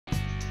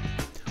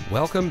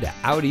Welcome to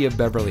Audi of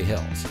Beverly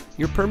Hills,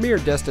 your premier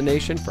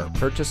destination for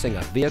purchasing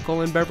a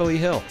vehicle in Beverly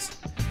Hills.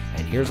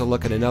 And here's a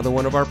look at another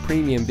one of our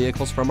premium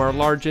vehicles from our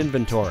large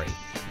inventory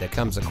that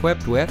comes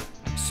equipped with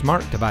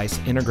smart device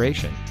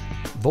integration,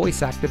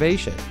 voice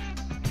activation,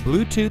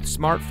 Bluetooth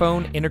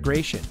smartphone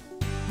integration,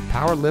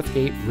 power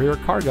liftgate rear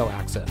cargo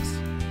access,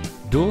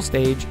 dual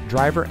stage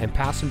driver and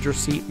passenger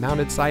seat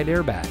mounted side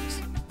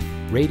airbags,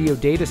 radio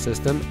data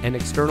system and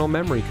external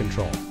memory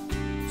control,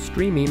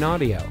 streaming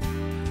audio,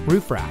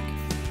 roof rack,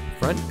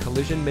 front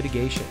collision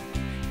mitigation,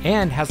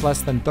 and has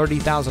less than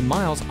 30,000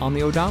 miles on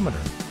the odometer.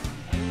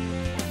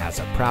 As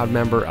a proud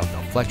member of the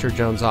Fletcher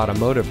Jones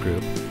Automotive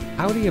Group,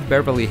 Audi of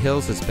Beverly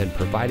Hills has been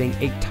providing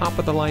a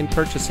top-of-the-line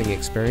purchasing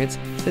experience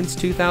since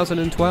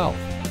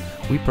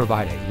 2012. We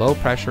provide a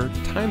low-pressure,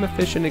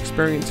 time-efficient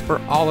experience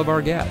for all of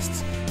our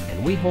guests,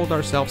 and we hold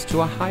ourselves to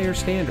a higher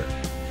standard.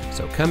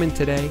 So come in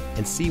today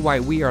and see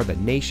why we are the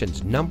nation's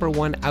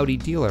 #1 Audi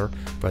dealer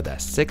for the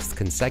 6th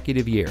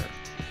consecutive year.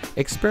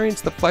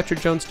 Experience the Fletcher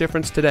Jones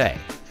difference today.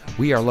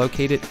 We are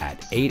located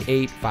at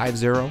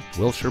 8850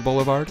 Wilshire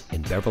Boulevard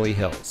in Beverly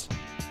Hills.